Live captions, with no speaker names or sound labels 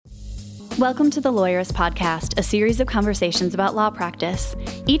Welcome to the Lawyerist Podcast, a series of conversations about law practice.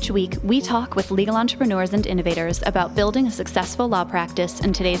 Each week, we talk with legal entrepreneurs and innovators about building a successful law practice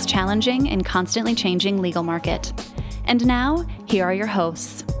in today's challenging and constantly changing legal market. And now, here are your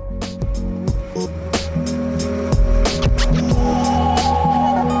hosts.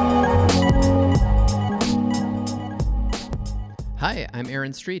 Hi, I'm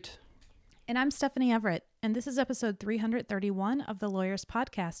Aaron Street. And I'm Stephanie Everett, and this is episode 331 of the Lawyerist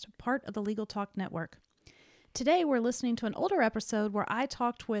Podcast, part of the Legal Talk Network. Today, we're listening to an older episode where I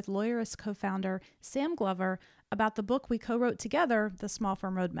talked with Lawyerist co-founder Sam Glover about the book we co-wrote together, The Small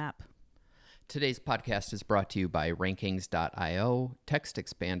Firm Roadmap. Today's podcast is brought to you by Rankings.io,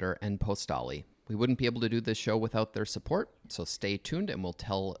 TextExpander, and Postali. We wouldn't be able to do this show without their support, so stay tuned and we'll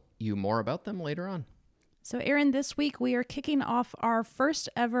tell you more about them later on. So, Aaron, this week we are kicking off our first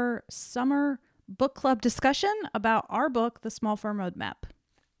ever summer book club discussion about our book, The Small Firm Roadmap.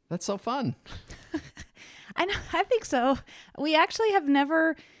 That's so fun. I think so. We actually have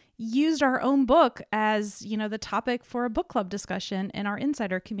never used our own book as, the topic for a book club discussion in our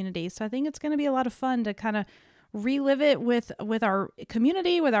insider community. So I think it's going to be a lot of fun to kind of relive it with our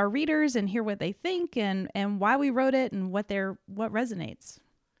community, with our readers, and hear what they think and why we wrote it and what resonates.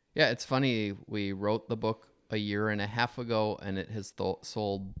 Yeah, it's funny. We wrote the book a year and a half ago, and it has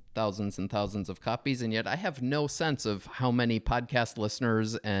sold thousands and thousands of copies, and yet I have no sense of how many podcast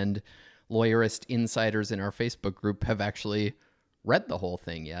listeners and lawyerist insiders in our Facebook group have actually read the whole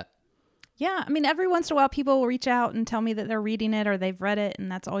thing yet. Yeah, I mean, every once in a while, people will reach out and tell me that they're reading it or they've read it,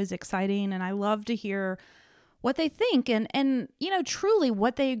 and that's always exciting, and I love to hear what they think and truly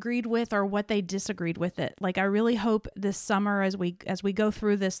what they agreed with or what they disagreed with it. Like, I really hope this summer as we go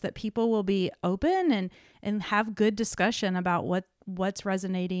through this that people will be open and have good discussion about what's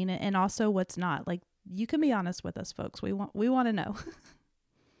resonating and also what's not. Like, you can be honest with us, folks. We want to know.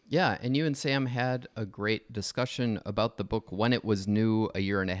 Yeah, and you and Sam had a great discussion about the book when it was new a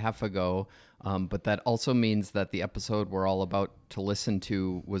year and a half ago, but that also means that the episode we're all about to listen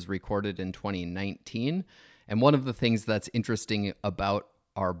to was recorded in 2019. And one of the things that's interesting about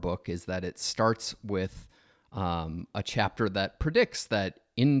our book is that it starts with a chapter that predicts that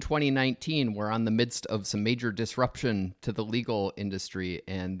in 2019, we're on the midst of some major disruption to the legal industry,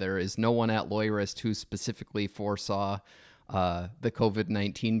 and there is no one at Lawyerist who specifically foresaw the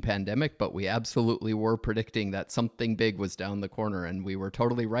COVID-19 pandemic, but we absolutely were predicting that something big was down the corner, and we were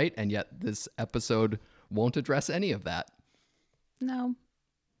totally right, and yet this episode won't address any of that. No,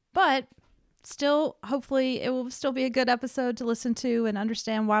 but still, hopefully it will still be a good episode to listen to and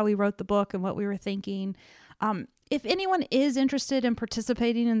understand why we wrote the book and what we were thinking. If anyone is interested in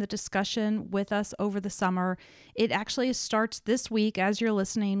participating in the discussion with us over the summer, it actually starts this week as you're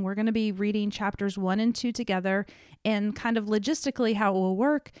listening. We're going to be reading chapters 1 and 2 together, and kind of logistically how it will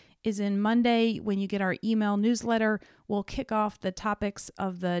work is in Monday when you get our email newsletter, we'll kick off the topics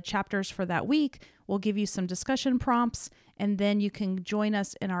of the chapters for that week. We'll give you some discussion prompts, and then you can join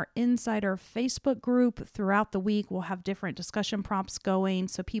us in our Insider Facebook group throughout the week. We'll have different discussion prompts going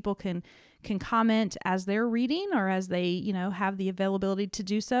so people can comment as they're reading or as they, have the availability to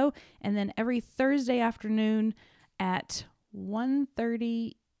do so. And then every Thursday afternoon at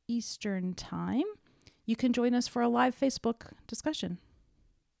 1:30 Eastern Time, you can join us for a live Facebook discussion.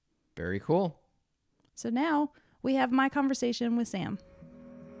 Very cool. So now we have my conversation with Sam.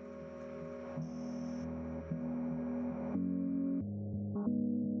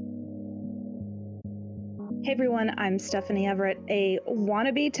 Hey everyone, I'm Stephanie Everett, a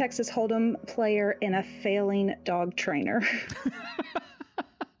wannabe Texas Hold'em player and a failing dog trainer.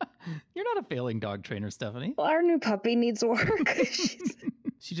 You're not a failing dog trainer, Stephanie. Well, our new puppy needs work.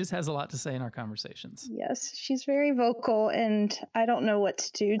 She just has a lot to say in our conversations. Yes, she's very vocal, and I don't know what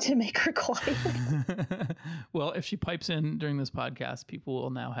to do to make her quiet. Well, if she pipes in during this podcast, people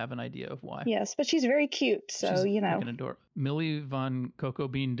will now have an idea of why. Yes, but she's very cute, so She's freaking adorable. Millie von Cocoa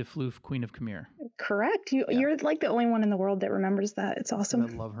Bean de Floof, Queen of Khmer. Correct. You're like the only one in the world that remembers that. It's awesome. I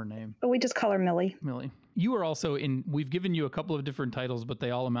love her name. But we just call her Millie. Millie. You are also we've given you a couple of different titles, but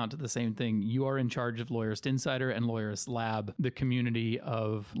they all amount to the same thing. You are in charge of Lawyerist Insider and Lawyerist Lab, the community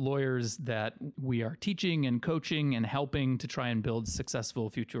of lawyers that we are teaching and coaching and helping to try and build successful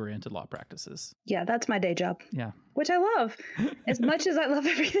future-oriented law practices. Yeah, that's my day job. Yeah. Which I love as much as I love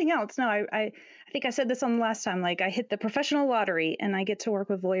everything else. No, I think I said this on the last time, like I hit the professional lottery and I get to work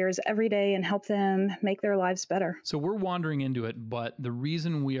with lawyers every day and help them make their lives better. So we're wandering into it, but the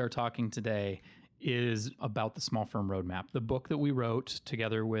reason we are talking today is about the Small Firm Roadmap, the book that we wrote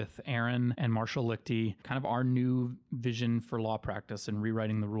together with Aaron and Marshall Lichty, kind of our new vision for law practice and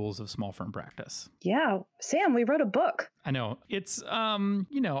rewriting the rules of small firm practice. Yeah. Sam, we wrote a book. I know. It's,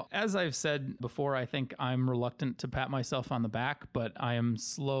 as I've said before, I think I'm reluctant to pat myself on the back, but I am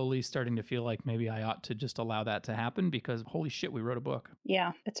slowly starting to feel like maybe I ought to just allow that to happen because holy shit, we wrote a book.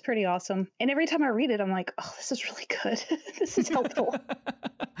 Yeah, it's pretty awesome. And every time I read it, I'm like, oh, this is really good. This is helpful.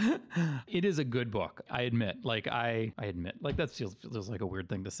 It is a good book. I admit, that feels like a weird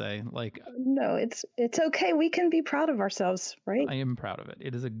thing to say. Like, no, it's okay. We can be proud of ourselves, right? I am proud of it.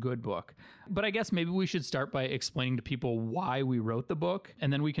 It is a good book. But I guess maybe we should start by explaining to people why we wrote the book.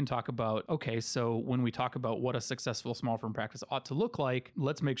 And then we can talk about, okay, so when we talk about what a successful small firm practice ought to look like,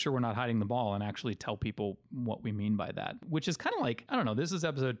 let's make sure we're not hiding the ball and actually tell people what we mean by that, which is kind of like, I don't know, this is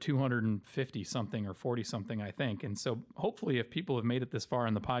episode 250 something or 40 something, I think. And so hopefully if people have made it this far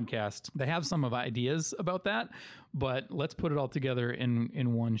in the podcast, they have some of ideas about that, but let's put it all together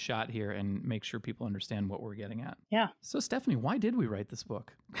in one shot here and make sure people understand what we're getting at. Yeah. So Stephanie, why did we write this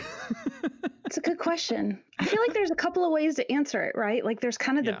book? It's a good question. I feel like there's a couple of ways to answer it, right? Like there's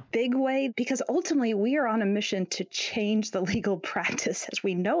kind of the big way, because ultimately we are on a mission to change the legal practice as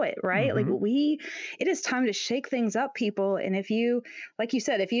we know it, right? Mm-hmm. Like it is time to shake things up, people. And if you, like you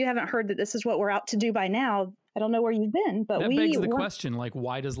said, if you haven't heard that this is what we're out to do by now, I don't know where you've been, but that begs the question, like,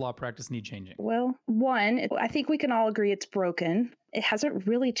 why does law practice need changing? Well, one, I think we can all agree it's broken. It hasn't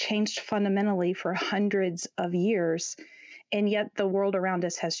really changed fundamentally for hundreds of years, and yet the world around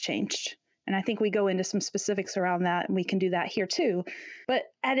us has changed. And I think we go into some specifics around that, and we can do that here too. But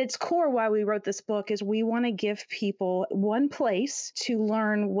at its core, why we wrote this book is we want to give people one place to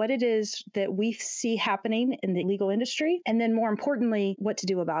learn what it is that we see happening in the legal industry, and then more importantly, what to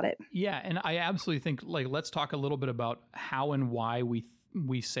do about it. Yeah, and I absolutely think, like, let's talk a little bit about how and why we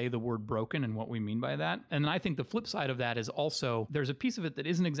say the word broken and what we mean by that. And I think the flip side of that is also there's a piece of it that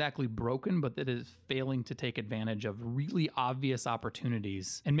isn't exactly broken, but that is failing to take advantage of really obvious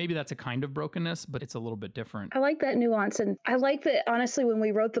opportunities. And maybe that's a kind of brokenness, but it's a little bit different. I like that nuance. And I like that, honestly, when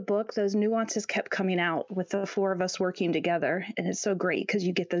we wrote the book, those nuances kept coming out with the four of us working together. And it's so great because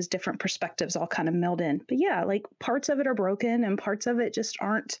you get those different perspectives all kind of meld in. But yeah, like parts of it are broken and parts of it just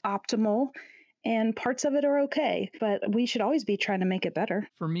aren't optimal. And parts of it are okay, but we should always be trying to make it better.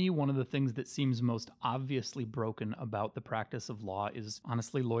 For me, one of the things that seems most obviously broken about the practice of law is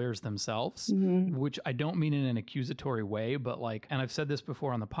honestly lawyers themselves, which I don't mean in an accusatory way, but and I've said this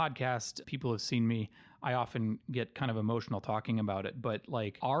before on the podcast, people have seen me, I often get kind of emotional talking about it, but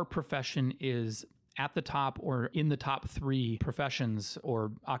our profession is at the top or in the top 3 professions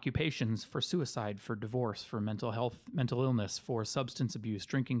or occupations for suicide, for divorce, for mental health, mental illness, for substance abuse,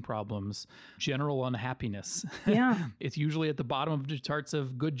 drinking problems, general unhappiness. Yeah. It's usually at the bottom of the charts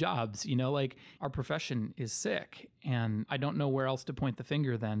of good jobs. Our profession is sick, and I don't know where else to point the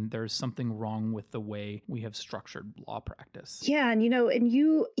finger then. There's something wrong with the way we have structured law practice. Yeah. And,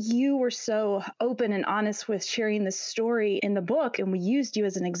 you were so open and honest with sharing this story in the book, and we used you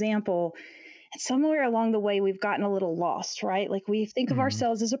as an example. And somewhere along the way, we've gotten a little lost, right? Like we think of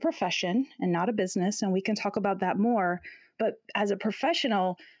ourselves as a profession and not a business, and we can talk about that more. But as a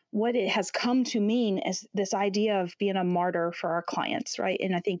professional, what it has come to mean is this idea of being a martyr for our clients, right?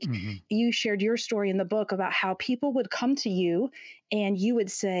 And I think you shared your story in the book about how people would come to you and you would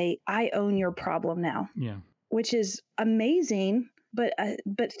say, I own your problem now. Yeah. Which is amazing. But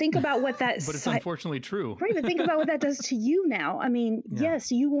think about what that... But it's unfortunately true. Right, but think about what that does to you now. I mean,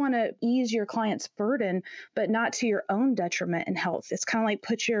 yes, you want to ease your client's burden, but not to your own detriment in health. It's kind of like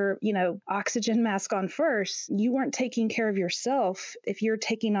put your, oxygen mask on first. You weren't taking care of yourself if you're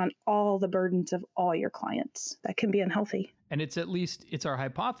taking on all the burdens of all your clients. That can be unhealthy. And it's our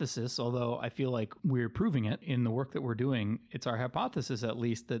hypothesis, although I feel like we're proving it in the work that we're doing. It's our hypothesis, at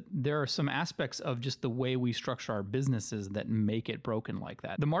least, that there are some aspects of just the way we structure our businesses that make it broken like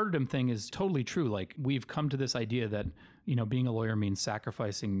that. The martyrdom thing is totally true. We've come to this idea that, being a lawyer means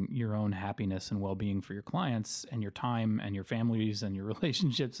sacrificing your own happiness and well-being for your clients and your time and your families and your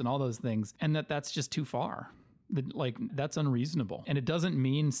relationships and all those things. And that's just too far. That's unreasonable. And it doesn't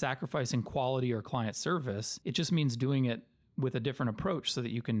mean sacrificing quality or client service. It just means doing it with a different approach so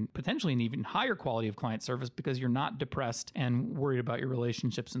that you can potentially an even higher quality of client service because you're not depressed and worried about your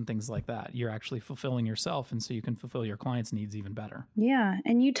relationships and things like that. You're actually fulfilling yourself, and so you can fulfill your clients' needs even better. Yeah.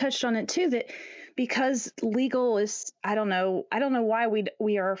 And you touched on it too, that because legal is, I don't know why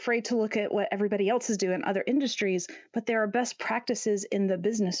we are afraid to look at what everybody else is doing in other industries, but there are best practices in the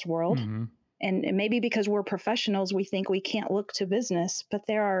business world. And maybe because we're professionals, we think we can't look to business, but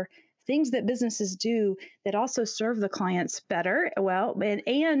there are things that businesses do that also serve the clients better, well,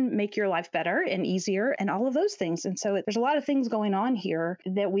 and make your life better and easier and all of those things. And so there's a lot of things going on here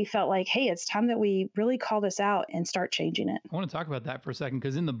that we felt like, hey, it's time that we really call this out and start changing it. I want to talk about that for a second,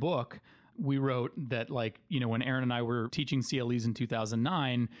 because in the book, we wrote that, like, when Aaron and I were teaching CLEs in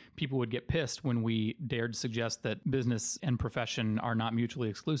 2009, people would get pissed when we dared suggest that business and profession are not mutually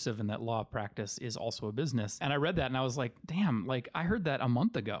exclusive and that law practice is also a business. And I read that and I was like, damn, like I heard that a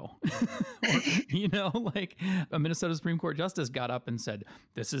month ago. Or, like a Minnesota Supreme Court justice got up and said,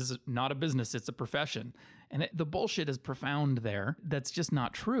 this is not a business, it's a profession. And the bullshit is profound there. That's just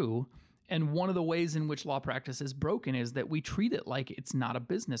not true. And one of the ways in which law practice is broken is that we treat it like it's not a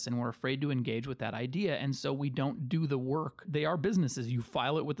business and we're afraid to engage with that idea. And so we don't do the work. They are businesses. You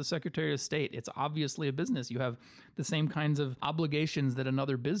file it with the Secretary of State. It's obviously a business. You have the same kinds of obligations that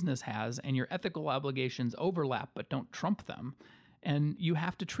another business has, and your ethical obligations overlap but don't trump them. And you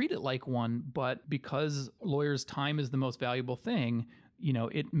have to treat it like one. But because lawyers' time is the most valuable thing,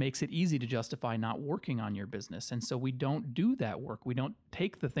 it makes it easy to justify not working on your business. And so we don't do that work. We don't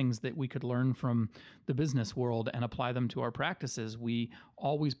take the things that we could learn from the business world and apply them to our practices. We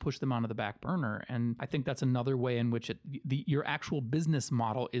always push them onto the back burner. And I think that's another way in which your actual business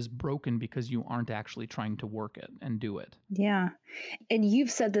model is broken because you aren't actually trying to work it and do it. Yeah. And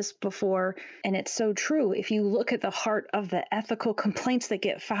you've said this before, and it's so true. If you look at the heart of the ethical complaints that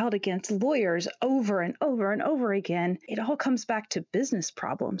get filed against lawyers over and over and over again, it all comes back to business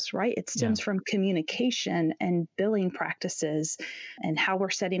problems, right? It stems from communication and billing practices and how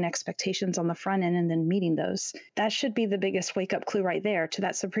we're setting expectations on the front end and then meeting those. That should be the biggest wake-up clue right there to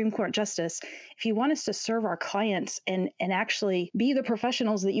that Supreme Court justice. If you want us to serve our clients and actually be the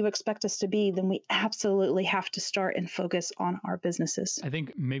professionals that you expect us to be, then we absolutely have to start and focus on our businesses. I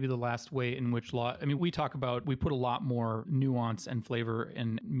think maybe the last way in which law, we put a lot more nuance and flavor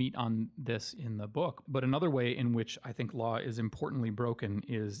and meat on this in the book, but another way in which I think law is importantly broken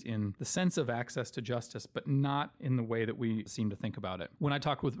is in the sense of access to justice, but not in the way that we seem to think about it. When I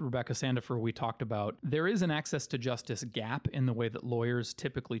talked with Rebecca Sandifer, we talked about there is an access to justice gap in the way that lawyers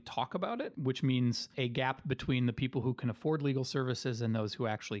typically talk about it, which means a gap between the people who can afford legal services and those who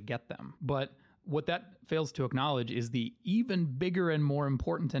actually get them. But what that fails to acknowledge is the even bigger and more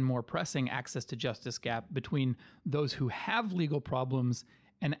important and more pressing access to justice gap between those who have legal problems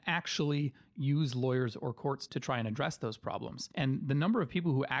and actually use lawyers or courts to try and address those problems. And the number of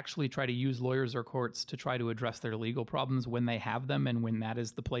people who actually try to use lawyers or courts to try to address their legal problems when they have them and when that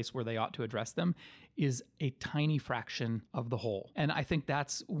is the place where they ought to address them is a tiny fraction of the whole. And I think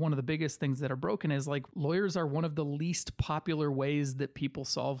that's one of the biggest things that are broken is, like, lawyers are one of the least popular ways that people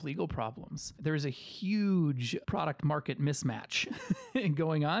solve legal problems. There's a huge product market mismatch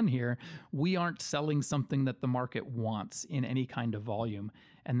going on here. We aren't selling something that the market wants in any kind of volume.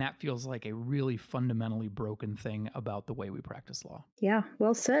 And that feels like a really fundamentally broken thing about the way we practice law. Yeah,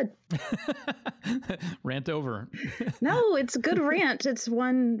 well said. Rant over. No, it's a good rant. It's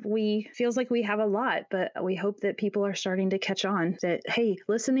one feels like we have a lot, but we hope that people are starting to catch on that, hey,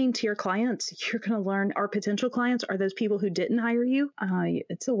 listening to your clients, you're going to learn our potential clients are those people who didn't hire you.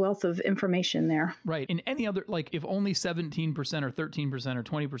 It's a wealth of information there. Right. In any other, like if only 17% or 13% or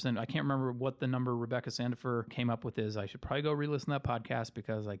 20%, I can't remember what the number Rebecca Sandifer came up with is. I should probably go re-listen to that podcast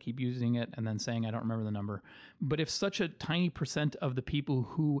because I keep using it and then saying I don't remember the number. But if such a tiny percent of the people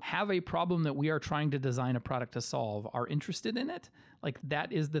who have a problem that we are trying to design a product to solve are interested in it, like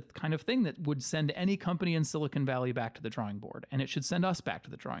that is the kind of thing that would send any company in Silicon Valley back to the drawing board. And it should send us back to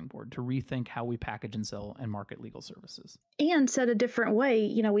the drawing board to rethink how we package and sell and market legal services. And said a different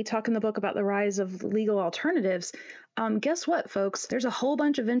way, we talk in the book about the rise of legal alternatives. Guess what, folks? There's a whole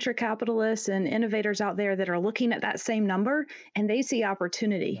bunch of venture capitalists and innovators out there that are looking at that same number and they see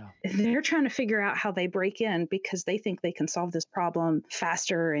opportunity. Yeah. They're trying to figure out how they break in because they think they can solve this problem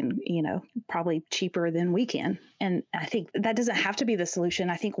faster and, probably cheaper than we can. And I think that doesn't have to be the solution.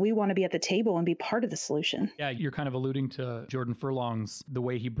 I think we want to be at the table and be part of the solution. Yeah, you're kind of alluding to Jordan Furlong's, the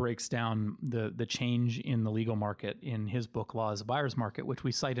way he breaks down the change in the legal market in his book, Law as a Buyer's Market, which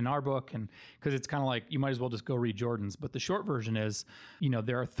we cite in our book. And because it's kind of like, you might as well just go read Jordan's. But the short version is,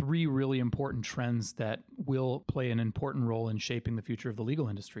 there are three really important trends that will play an important role in shaping the future of the legal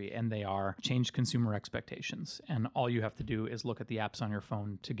industry. And they are changed consumer expectations. And all you have to do is look at the apps on your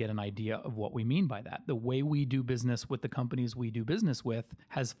phone to get an idea of what we mean by that. The way we do business with the companies we do business with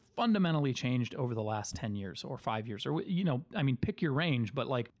has fundamentally changed over the last 10 years or 5 years, or, pick your range. But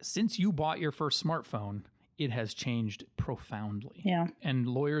like, since you bought your first smartphone, it has changed profoundly. Yeah. And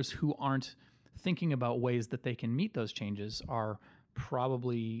lawyers who aren't thinking about ways that they can meet those changes are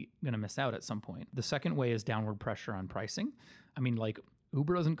probably going to miss out at some point. The second way is downward pressure on pricing.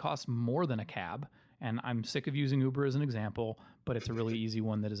 Uber doesn't cost more than a cab. And I'm sick of using Uber as an example, but it's a really easy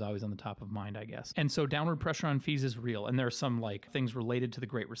one that is always on the top of mind, I guess. And so downward pressure on fees is real. And there are some like things related to the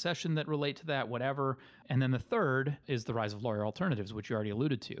Great Recession that relate to that, whatever. And then the third is the rise of lawyer alternatives, which you already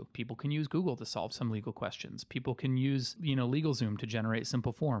alluded to. People can use Google to solve some legal questions. People can use, LegalZoom to generate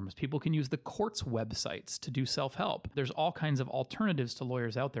simple forms. People can use the court's websites to do self-help. There's all kinds of alternatives to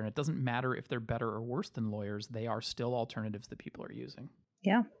lawyers out there. And it doesn't matter if they're better or worse than lawyers. They are still alternatives that people are using.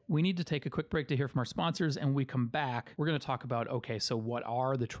 Yeah. We need to take a quick break to hear from our sponsors, and when we come back, we're going to talk about, okay, so what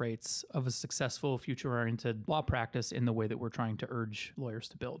are the traits of a successful future-oriented law practice in the way that we're trying to urge lawyers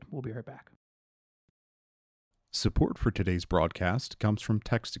to build. We'll be right back. Support for today's broadcast comes from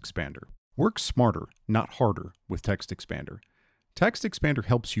TextExpander. Work smarter, not harder, with TextExpander. TextExpander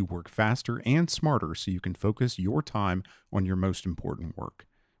helps you work faster and smarter so you can focus your time on your most important work.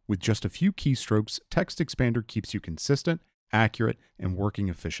 With just a few keystrokes, TextExpander keeps you consistent, accurate, and working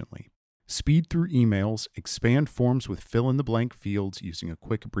efficiently. Speed through emails, expand forms with fill-in-the-blank fields using a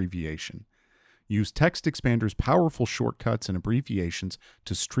quick abbreviation. Use TextExpander's powerful shortcuts and abbreviations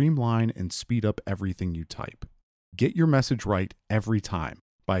to streamline and speed up everything you type. Get your message right every time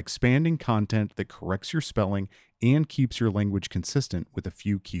by expanding content that corrects your spelling and keeps your language consistent with a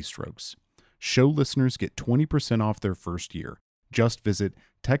few keystrokes. Show listeners get 20% off their first year. Just visit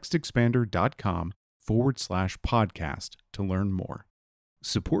textexpander.com/podcast to learn more.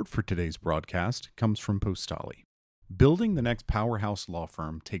 Support for today's broadcast comes from Postali. Building the next powerhouse law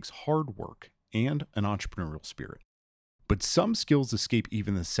firm takes hard work and an entrepreneurial spirit. But some skills escape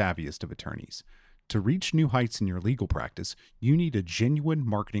even the savviest of attorneys. To reach new heights in your legal practice, you need a genuine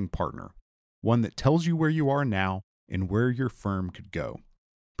marketing partner, one that tells you where you are now and where your firm could go.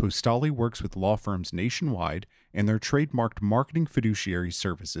 Postali works with law firms nationwide, and their trademarked marketing fiduciary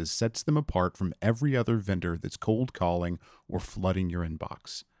services sets them apart from every other vendor that's cold calling or flooding your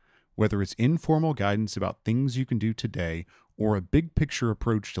inbox. Whether it's informal guidance about things you can do today or a big picture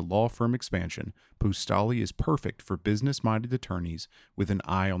approach to law firm expansion, Postali is perfect for business-minded attorneys with an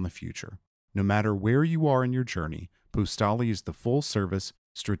eye on the future. No matter where you are in your journey, Postali is the full-service,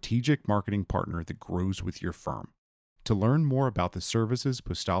 strategic marketing partner that grows with your firm. To learn more about the services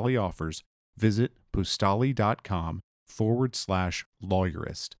Postali offers, visit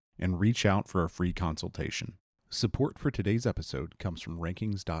postali.com/lawyerist and reach out for a free consultation. Support for today's episode comes from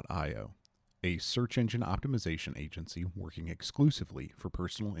Rankings.io, a search engine optimization agency working exclusively for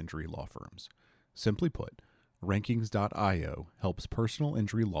personal injury law firms. Simply put, Rankings.io helps personal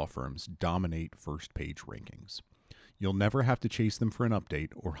injury law firms dominate first-page rankings. You'll never have to chase them for an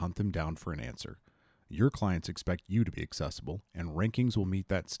update or hunt them down for an answer. Your clients expect you to be accessible, and Rankings will meet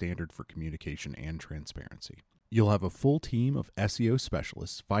that standard for communication and transparency. You'll have a full team of SEO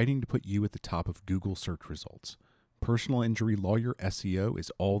specialists fighting to put you at the top of Google search results. Personal injury lawyer SEO is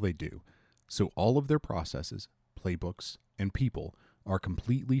all they do, so all of their processes, playbooks, and people are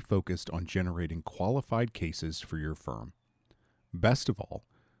completely focused on generating qualified cases for your firm. Best of all,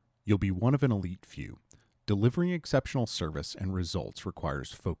 you'll be one of an elite few. Delivering exceptional service and results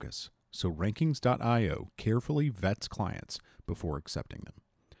requires focus. So Rankings.io carefully vets clients before accepting them.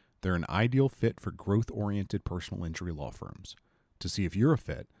 They're an ideal fit for growth-oriented personal injury law firms. To see if you're a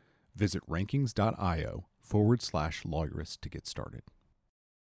fit, visit Rankings.io/lawyerist to get started.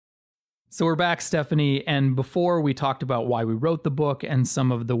 So we're back, Stephanie, and before we talked about why we wrote the book and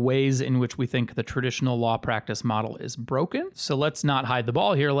some of the ways in which we think the traditional law practice model is broken. So let's not hide the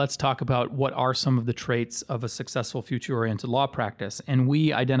ball here. Let's talk about what are some of the traits of a successful future-oriented law practice. And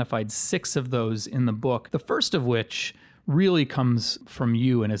we identified 6 of those in the book, the first of which really comes from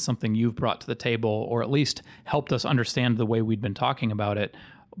you and is something you've brought to the table, or at least helped us understand the way we'd been talking about it,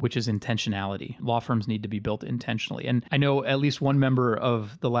 which is intentionality. Law firms need to be built intentionally. And I know at least one member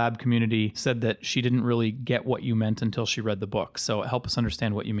of the lab community said that she didn't really get what you meant until she read the book. So help us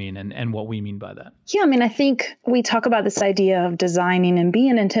understand what you mean and what we mean by that. Yeah, I think we talk about this idea of designing and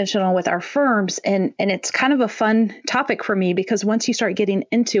being intentional with our firms, and it's kind of a fun topic for me because once you start getting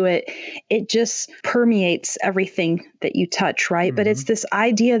into it, it just permeates everything that you touch, right? Mm-hmm. But it's this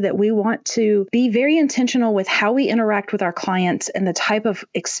idea that we want to be very intentional with how we interact with our clients and the type of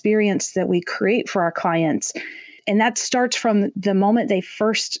experience that we create for our clients. And that starts from the moment they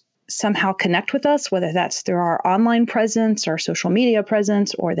first somehow connect with us, whether that's through our online presence or social media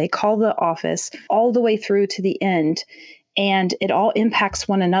presence, or they call the office, all the way through to the end. And it all impacts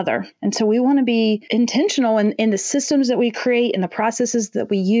one another. And so we want to be intentional in the systems that we create and the processes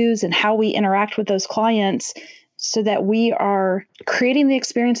that we use and how we interact with those clients so that we are creating the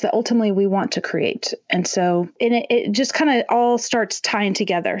experience that ultimately we want to create. And so it just kind of all starts tying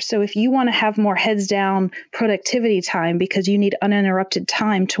together. So if you want to have more heads down productivity time because you need uninterrupted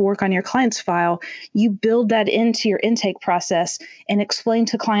time to work on your client's file, you build that into your intake process and explain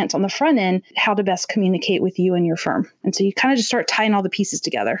to clients on the front end how to best communicate with you and your firm. And so you kind of just start tying all the pieces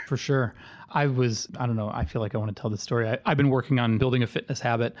together. For sure. I don't know, I feel like I want to tell this story. I've been working on building a fitness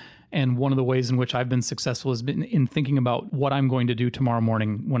habit. And one of the ways in which I've been successful has been in thinking about what I'm going to do tomorrow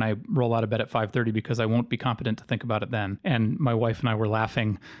morning when I roll out of bed at 5:30, because I won't be competent to think about it then. And my wife and I were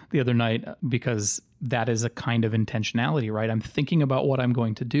laughing the other night because that is a kind of intentionality, right? I'm thinking about what I'm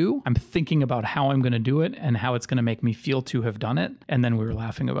going to do. I'm thinking about how I'm going to do it and how it's going to make me feel to have done it. And then we were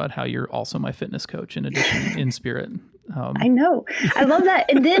laughing about how you're also my fitness coach in addition, in spirit. I know. I love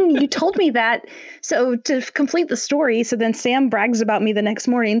that. And then you told me that. So to complete the story, so then Sam brags about me the next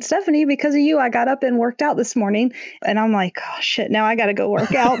morning. Stephanie, because of you, I got up and worked out this morning. And I'm like, oh, shit, now I got to go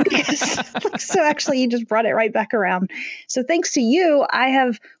work out. So actually, you just brought it right back around. So thanks to you, I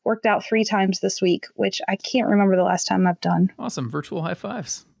have worked out 3 times this week, which I can't remember the last time I've done. Awesome. Virtual high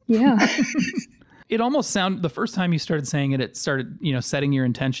fives. Yeah. It almost sounded, the first time you started saying it, it started, setting your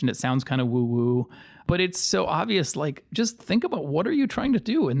intention. It sounds kind of woo-woo. But it's so obvious, like, just think about what are you trying to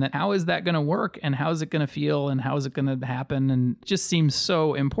do and then how is that going to work and how is it going to feel and how is it going to happen? And it just seems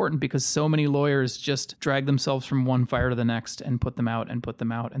so important because so many lawyers just drag themselves from one fire to the next and put them out.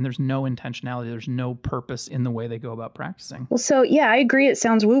 And there's no intentionality. There's no purpose in the way they go about practicing. Well, so yeah, I agree. It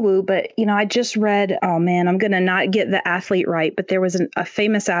sounds woo-woo, but I just read, oh man, I'm going to not get the athlete right, but there was a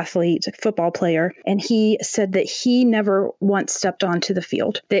famous athlete, a football player, and he said that he never once stepped onto the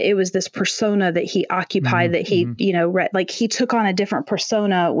field, that it was this persona that he occupied, that he, read, like he took on a different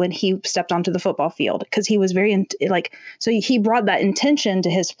persona when he stepped onto the football field because he was very so he brought that intention to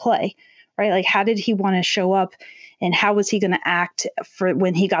his play, right? Like, how did he want to show up and how was he going to act for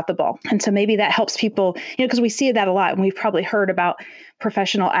when he got the ball? And so maybe that helps people, because we see that a lot and we've probably heard about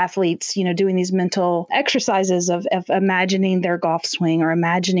professional athletes, doing these mental exercises of imagining their golf swing or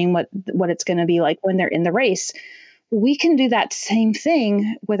imagining what it's going to be like when they're in the race. We can do that same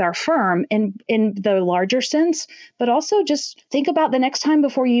thing with our firm in the larger sense, but also just think about the next time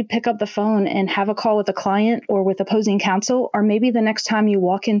before you pick up the phone and have a call with a client or with opposing counsel, or maybe the next time you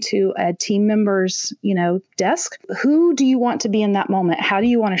walk into a team member's, desk. Who do you want to be in that moment? How do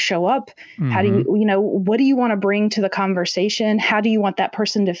you want to show up? How do you, what do you want to bring to the conversation? How do you want that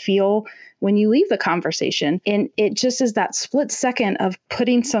person to feel when you leave the conversation? And it just is that split second of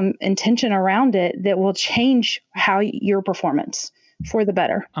putting some intention around it that will change how your performance for the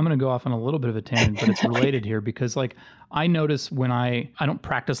better. I'm going to go off on a little bit of a tangent, but it's related here because I notice when I don't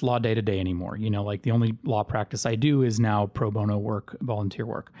practice law day to day anymore, the only law practice I do is now pro bono work, volunteer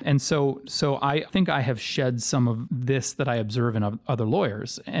work. And so I think I have shed some of this that I observe in other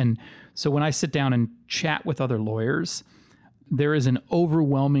lawyers. And so when I sit down and chat with other lawyers, there is an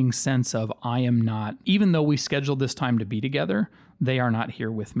overwhelming sense of I am not, even though we scheduled this time to be together, they are not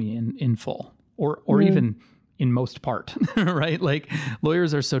here with me in full or even in most part, right? Like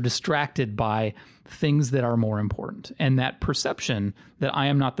lawyers are so distracted by things that are more important. And that perception that I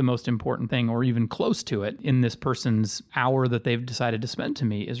am not the most important thing or even close to it in this person's hour that they've decided to spend to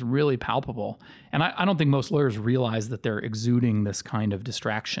me is really palpable. And I don't think most lawyers realize that they're exuding this kind of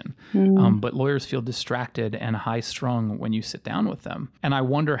distraction. But lawyers feel distracted and high strung when you sit down with them. And I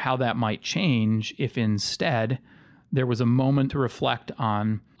wonder how that might change if instead there was a moment to reflect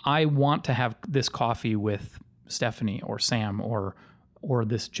on, I want to have this coffee with Stephanie or Sam or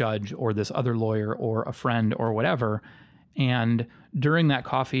this judge or this other lawyer or a friend or whatever. And during that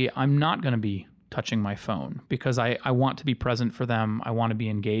coffee, I'm not going to be touching my phone because I want to be present for them. I want to be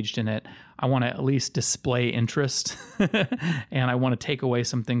engaged in it. I want to at least display interest and I want to take away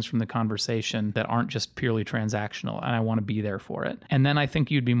some things from the conversation that aren't just purely transactional, and I want to be there for it. And then I think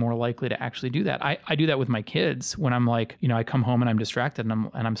you'd be more likely to actually do that. I do that with my kids when I'm like, I come home and I'm distracted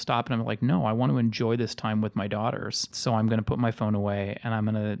and I'm stopped and I'm like, no, I want to enjoy this time with my daughters. So I'm going to put my phone away and I'm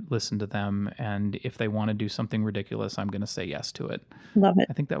going to listen to them. And if they want to do something ridiculous, I'm going to say yes to it. Love it.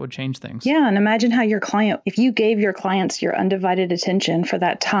 I think that would change things. Yeah. And imagine how if you gave your clients your undivided attention for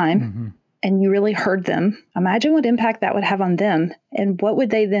that time, and you really heard them, imagine what impact that would have on them And what would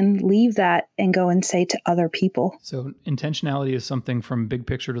they then leave that and go and say to other people? So intentionality is something from big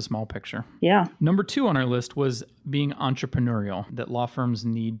picture to small picture. Yeah. Number 2 on our list was being entrepreneurial, that law firms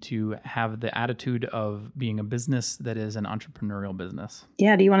need to have the attitude of being a business that is an entrepreneurial business.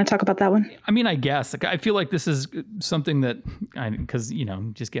 Yeah. Do you want to talk about that one? I mean, I guess. I feel like this is something that, because,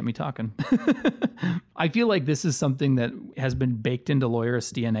 just get me talking. I feel like this is something that has been baked into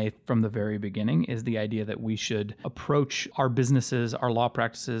Lawyerist DNA from the very beginning, is the idea that we should approach our businesses, our law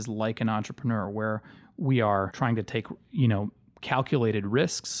practices like an entrepreneur, where we are trying to take, calculated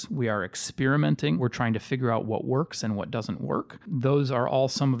risks. We are experimenting. We're trying to figure out what works and what doesn't work. Those are all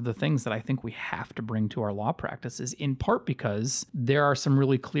some of the things that I think we have to bring to our law practices, in part because there are some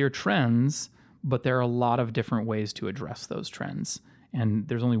really clear trends, but there are a lot of different ways to address those trends. And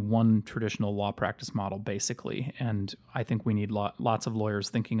there's only one traditional law practice model, basically. And I think we need lots of lawyers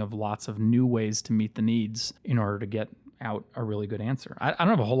thinking of lots of new ways to meet the needs in order to get out a really good answer. I don't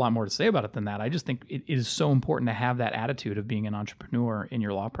have a whole lot more to say about it than that. I just think it is so important to have that attitude of being an entrepreneur in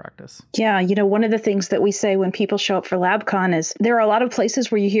your law practice. Yeah. One of the things that we say when people show up for LabCon is there are a lot of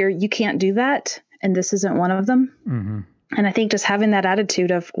places where you hear you can't do that, and this isn't one of them. Mm-hmm. And I think just having that attitude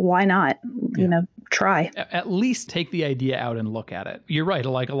of why not, try. At least take the idea out and look at it. You're right.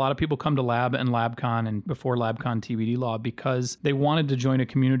 Like a lot of people come to Lab and LabCon and before LabCon TBD Law because they wanted to join a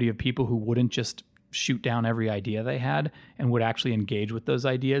community of people who wouldn't just shoot down every idea they had and would actually engage with those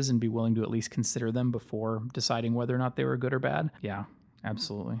ideas and be willing to at least consider them before deciding whether or not they were good or bad. Yeah,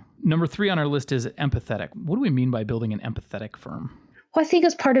 absolutely. Number 3 on our list is empathetic. What do we mean by building an empathetic firm? Well, I think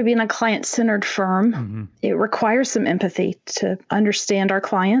as part of being a client-centered firm, it requires some empathy to understand our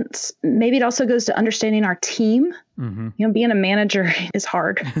clients. Maybe it also goes to understanding our team. Being a manager is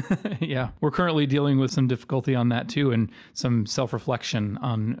hard. Yeah. We're currently dealing with some difficulty on that too, and some self-reflection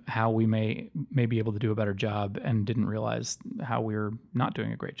on how we may be able to do a better job and didn't realize how we're not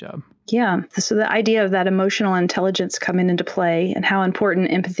doing a great job. Yeah. So the idea of that emotional intelligence coming into play and how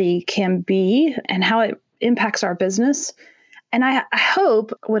important empathy can be and how it impacts our business. And I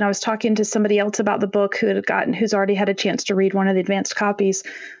hope when I was talking to somebody else about the book who's already had a chance to read one of the advanced copies,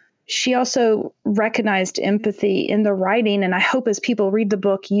 she also recognized empathy in the writing. And I hope as people read the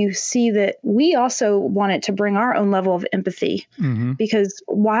book, you see that we also wanted to bring our own level of empathy. Because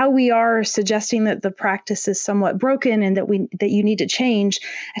while we are suggesting that the practice is somewhat broken and that you need to change,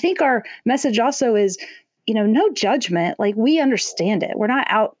 I think our message also is, no judgment. Like, we understand it. We're not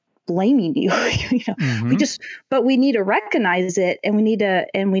out blaming you, but we need to recognize it and we need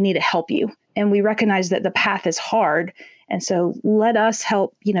to help you. And we recognize that the path is hard. And so let us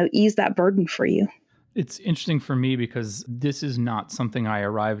help, ease that burden for you. It's interesting for me because this is not something I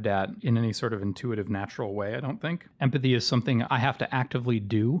arrived at in any sort of intuitive, natural way, I don't think. Empathy is something I have to actively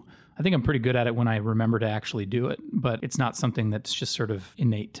do. I think I'm pretty good at it when I remember to actually do it, but it's not something that's just sort of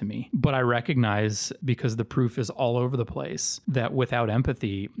innate to me. But I recognize, because the proof is all over the place, that without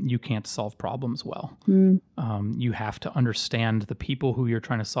empathy, you can't solve problems well. You have to understand the people who you're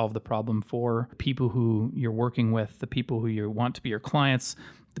trying to solve the problem for, people who you're working with, the people who you want to be your clients,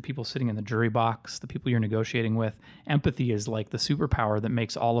 the people sitting in the jury box, the people you're negotiating with. Empathy is like the superpower that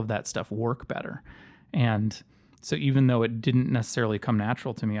makes all of that stuff work better. And so even though it didn't necessarily come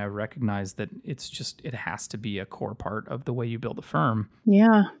natural to me, I recognize that it has to be a core part of the way you build a firm.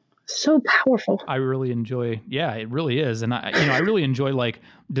 Yeah. So powerful. I really enjoy, it really is. And I really enjoy like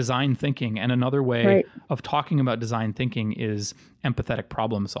design thinking. And another way of talking about design thinking is empathetic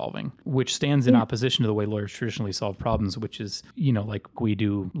problem solving, which stands in opposition to the way lawyers traditionally solve problems, which is, like we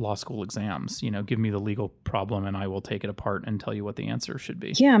do law school exams, give me the legal problem and I will take it apart and tell you what the answer should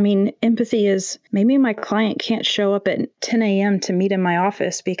be. Yeah. I mean, empathy is maybe my client can't show up at 10 a.m. to meet in my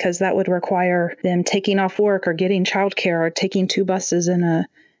office because that would require them taking off work or getting childcare or taking 2 buses in a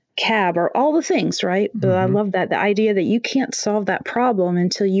cab or all the things, right? But I love that. The idea that you can't solve that problem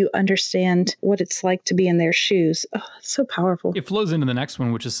until you understand what it's like to be in their shoes. Oh, it's so powerful. It flows into the next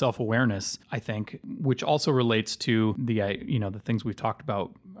one, which is self-awareness, I think, which also relates to the things we've talked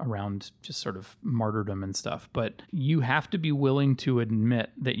about around just sort of martyrdom and stuff. But you have to be willing to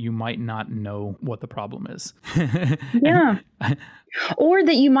admit that you might not know what the problem is. Yeah. Or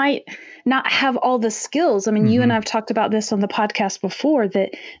that you might not have all the skills. I mean, you and I have talked about this on the podcast before, that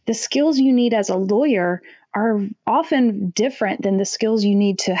the skills you need as a lawyer are often different than the skills you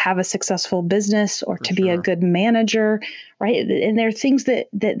need to have a successful business or to be a good manager, right? And there are things that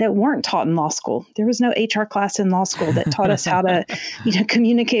weren't taught in law school. There was no HR class in law school that taught us how to,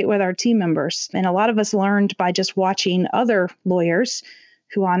 communicate with our team members. And a lot of us learned by just watching other lawyers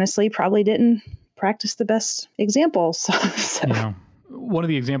who honestly probably didn't practice the best examples. Yeah. One of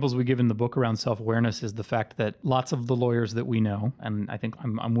the examples we give in the book around self-awareness is the fact that lots of the lawyers that we know, and I think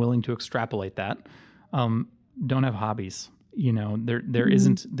I'm willing to extrapolate that, don't have hobbies. You know, there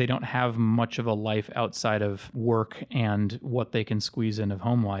isn't, they don't have much of a life outside of work and what they can squeeze in of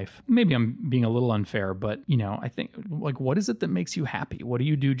home life. Maybe I'm being a little unfair, but, you know, I think, like, what is it that makes you happy? What do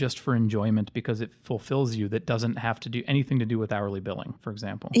you do just for enjoyment because it fulfills you that doesn't have to do anything to do with hourly billing, for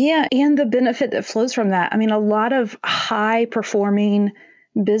example? Yeah, and the benefit that flows from that. I mean, a lot of high performing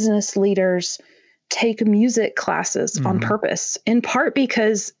business leaders take music classes on purpose, in part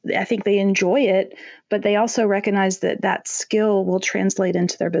because I think they enjoy it, but they also recognize that that skill will translate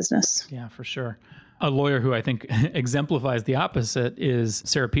into their business. Yeah, for sure. A lawyer who I think exemplifies the opposite is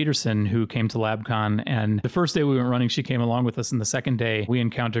Sarah Peterson, who came to LabCon. And the first day we went running, she came along with us. And the second day, we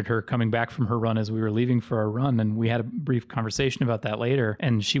encountered her coming back from her run as we were leaving for our run. And we had a brief conversation about that later.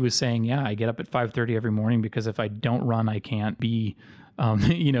 And she was saying, yeah, I get up at 5:30 every morning because if I don't run, I can't be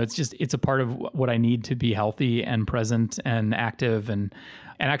you know, it's a part of what I need to be healthy and present and active. And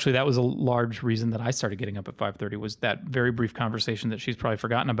actually that was a large reason that I started getting up at 5:30 was that very brief conversation that she's probably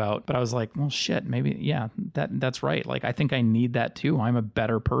forgotten about. But I was like, well, shit, maybe, yeah, that's right. Like, I think I need that too. I'm a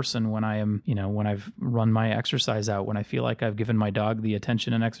better person when I am, you know, when I've run my exercise out, when I feel like I've given my dog the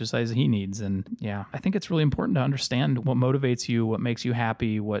attention and exercise he needs. And yeah, I think it's really important to understand what motivates you, what makes you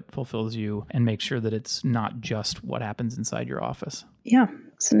happy, what fulfills you, and make sure that it's not just what happens inside your office. Yeah.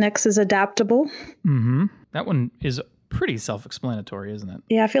 So next is adaptable. Mm-hmm. That one is pretty self-explanatory, isn't it?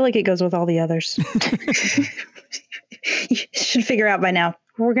 Yeah, I feel like it goes with all the others. You should figure out by now.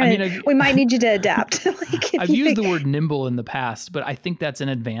 We might need you to adapt. I've used the word nimble in the past, but I think that's an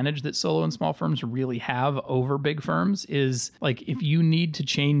advantage that solo and small firms really have over big firms is like, if you need to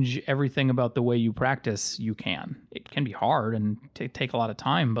change everything about the way you practice, you can. It can be hard and take a lot of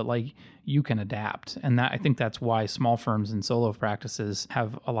time, but like, you can adapt. And that, I think that's why small firms and solo practices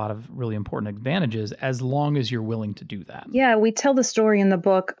have a lot of really important advantages as long as you're willing to do that. Yeah, we tell the story in the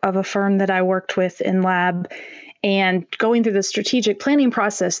book of a firm that I worked with in lab, and going through the strategic planning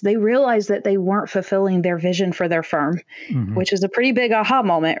process, they realized that they weren't fulfilling their vision for their firm, which is a pretty big aha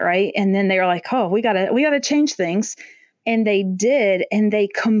moment, right? And then they were like, oh, we gotta change things. And they did, and they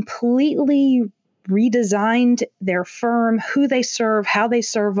completely redesigned their firm, who they serve, how they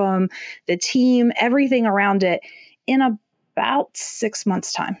serve them, the team, everything around it in about 6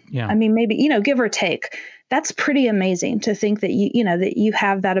 months' time. Yeah. I mean, maybe, give or take. That's pretty amazing to think that that you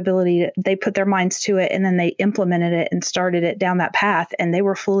have that ability. They put their minds to it and then they implemented it and started it down that path, and they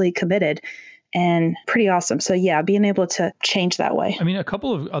were fully committed. And pretty awesome. So yeah, being able to change that way. I mean, a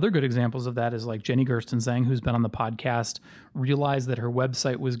couple of other good examples of that is like Jenny Gerstenzang, who's been on the podcast, realized that her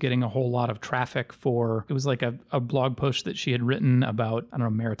website was getting a whole lot of traffic for, it was like a blog post that she had written about, I don't know,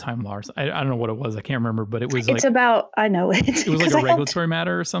 maritime laws. I don't know what it was. I can't remember, but it was like, it's about, I know it. It was like a regulatory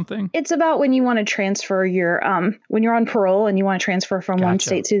matter or something. It's about when you want to transfer your, when you're on parole and you want to transfer from one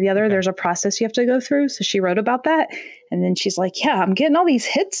state to the other, there's a process you have to go through. So she wrote about that. And then she's like, yeah, I'm getting all these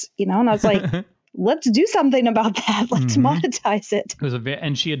hits, and I was like, let's do something about that. Let's monetize it. It was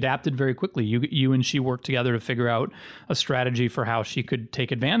and she adapted very quickly. You and she worked together to figure out a strategy for how she could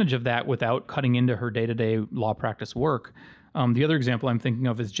take advantage of that without cutting into her day-to-day law practice work. The other example I'm thinking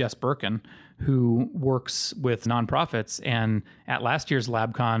of is Jess Birkin, who works with nonprofits. And at last year's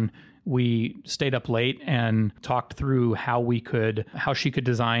LabCon, we stayed up late and talked through how she could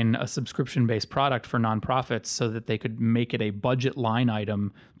design a subscription-based product for nonprofits so that they could make it a budget line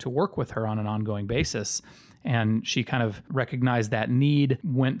item to work with her on an ongoing basis. And she kind of recognized that need,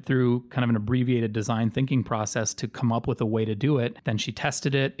 went through kind of an abbreviated design thinking process to come up with a way to do it. Then she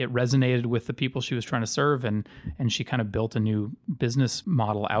tested it. It resonated with the people she was trying to serve. And she kind of built a new business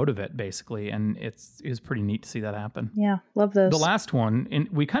model out of it, basically. And it was pretty neat to see that happen. Yeah, love those. The last one, and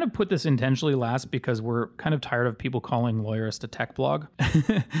we kind of put this intentionally last because we're kind of tired of people calling Lawyerist a tech blog.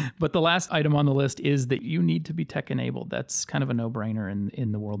 But the last item on the list is that you need to be tech enabled. That's kind of a no-brainer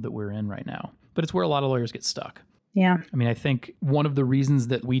in the world that we're in right now. But it's where a lot of lawyers get stuck. Yeah. I mean, I think one of the reasons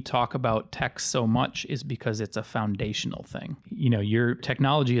that we talk about tech so much is because it's a foundational thing. Your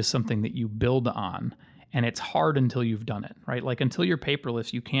technology is something that you build on, and it's hard until you've done it, right? Like until you're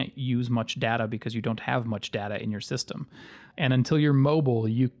paperless, you can't use much data because you don't have much data in your system. And until you're mobile,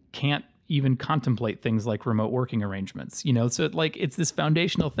 you can't even contemplate things like remote working arrangements, so it's this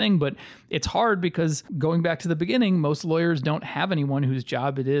foundational thing, but it's hard because going back to the beginning, most lawyers don't have anyone whose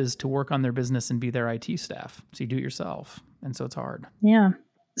job it is to work on their business and be their IT staff. So you do it yourself. And so it's hard. Yeah.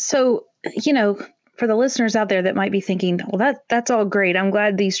 So, for the listeners out there that might be thinking, well, that's all great. I'm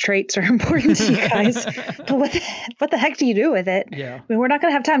glad these traits are important to you guys. But what the heck do you do with it? Yeah. I mean, we're not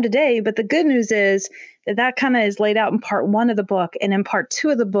going to have time today, but the good news is that kind of is laid out in part 1 of the book. And in part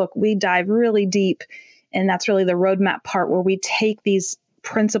 2 of the book, we dive really deep. And that's really the roadmap part where we take these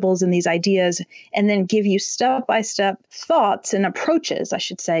principles and these ideas and then give you step-by-step thoughts and approaches, I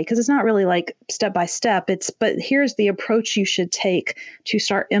should say, because it's not really like step-by-step. But here's the approach you should take to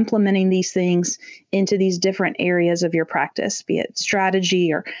start implementing these things into these different areas of your practice, be it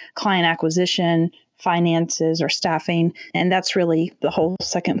strategy or client acquisition, finances, or staffing. And that's really the whole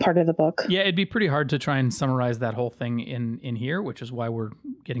second part of the book. Yeah, it'd be pretty hard to try and summarize that whole thing in here, which is why we're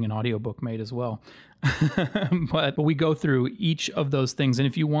getting an audiobook made as well. But we go through each of those things. And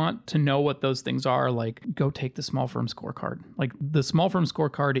if you want to know what those things are, like, go take the Small Firm Scorecard. Like, the Small Firm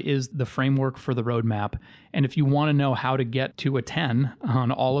Scorecard is the framework for the roadmap. And if you want to know how to get to a 10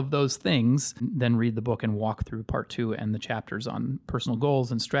 on all of those things, then read the book and walk through part 2 and the chapters on personal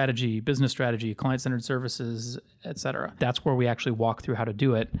goals and strategy, business strategy, client-centered services, etc. That's where we actually walk through how to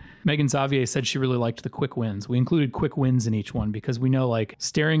do it. Megan Xavier said she really liked the quick wins. We included quick wins in each one because we know, like,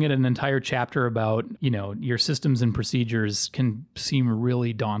 staring at an entire chapter about, your systems and procedures can seem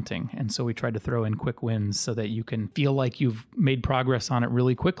really daunting. And so we tried to throw in quick wins so that you can feel like you've made progress on it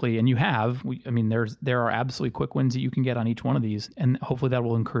really quickly. And you have. There are absolutely quick wins that you can get on each one of these. And hopefully that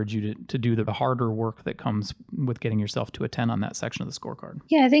will encourage you to do the harder work that comes with getting yourself to a 10 on that section of the scorecard.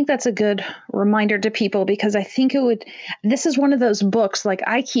 Yeah, I think that's a good reminder to people because I think this is one of those books, like,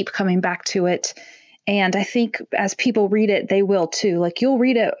 I keep coming back to it. And I think as people read it, they will too. Like, you'll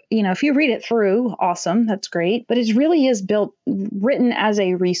read it, if you read it through, awesome, that's great. But it really is written as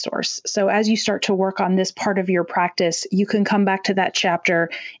a resource. So as you start to work on this part of your practice, you can come back to that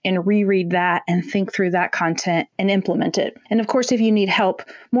chapter and reread that and think through that content and implement it. And of course, if you need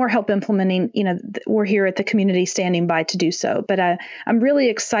more help implementing, we're here at the community standing by to do so. But I'm really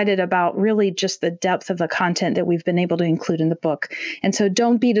excited about really just the depth of the content that we've been able to include in the book. And so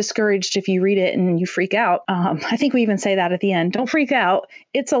don't be discouraged if you read it and you freak out. I think we even say that at the end. Don't freak out.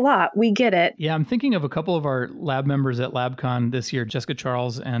 It's a lot. We get it. Yeah, I'm thinking of a couple of our lab members at LabCon this year. Jessica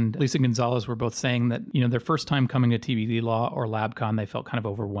Charles and Lisa Gonzalez were both saying that, their first time coming to TBD Law or LabCon, they felt kind of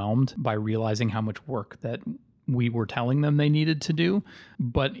overwhelmed by realizing how much work that we were telling them they needed to do.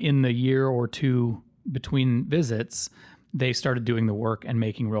 But in the year or two between visits, they started doing the work and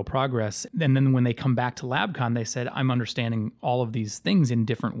making real progress. And then when they come back to LabCon, they said, I'm understanding all of these things in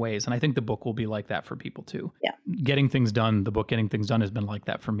different ways. And I think the book will be like that for people too. Yeah. Getting Things Done, the book Getting Things Done has been like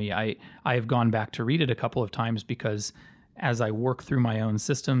that for me. I have gone back to read it a couple of times because as I work through my own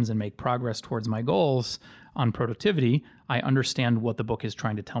systems and make progress towards my goals on productivity, I understand what the book is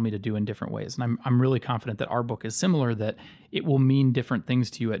trying to tell me to do in different ways. And I'm really confident that our book is similar, that it will mean different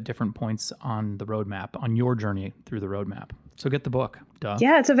things to you at different points on the roadmap, on your journey through the roadmap. So get the book. Duh.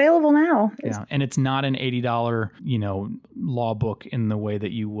 Yeah, it's available now. Yeah, and it's not an $80, law book in the way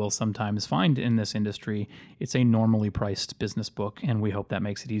that you will sometimes find in this industry. It's a normally priced business book, and we hope that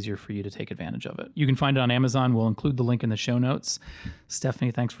makes it easier for you to take advantage of it. You can find it on Amazon. We'll include the link in the show notes.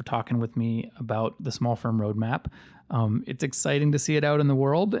 Stephanie, thanks for talking with me about the Small Firm Roadmap. It's exciting to see it out in the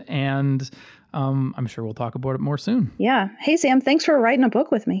world, and I'm sure we'll talk about it more soon. Yeah. Hey, Sam, thanks for writing a book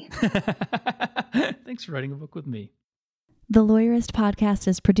with me. Thanks for writing a book with me. The Lawyerist podcast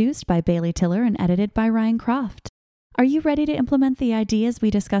is produced by Bailey Tiller and edited by Ryan Croft. Are you ready to implement the ideas we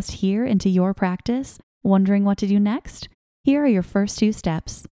discussed here into your practice? Wondering what to do next? Here are your first 2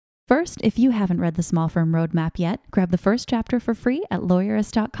 steps. First, if you haven't read the Small Firm Roadmap yet, grab the first chapter for free at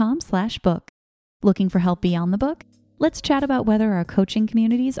lawyerist.com/book. Looking for help beyond the book? Let's chat about whether our coaching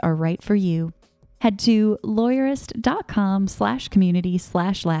communities are right for you. Head to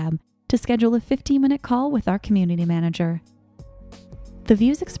lawyerist.com/community/lab to schedule a 15-minute call with our community manager. The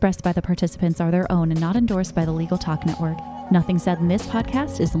views expressed by the participants are their own and not endorsed by the Legal Talk Network. Nothing said in this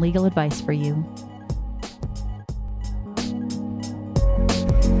podcast is legal advice for you.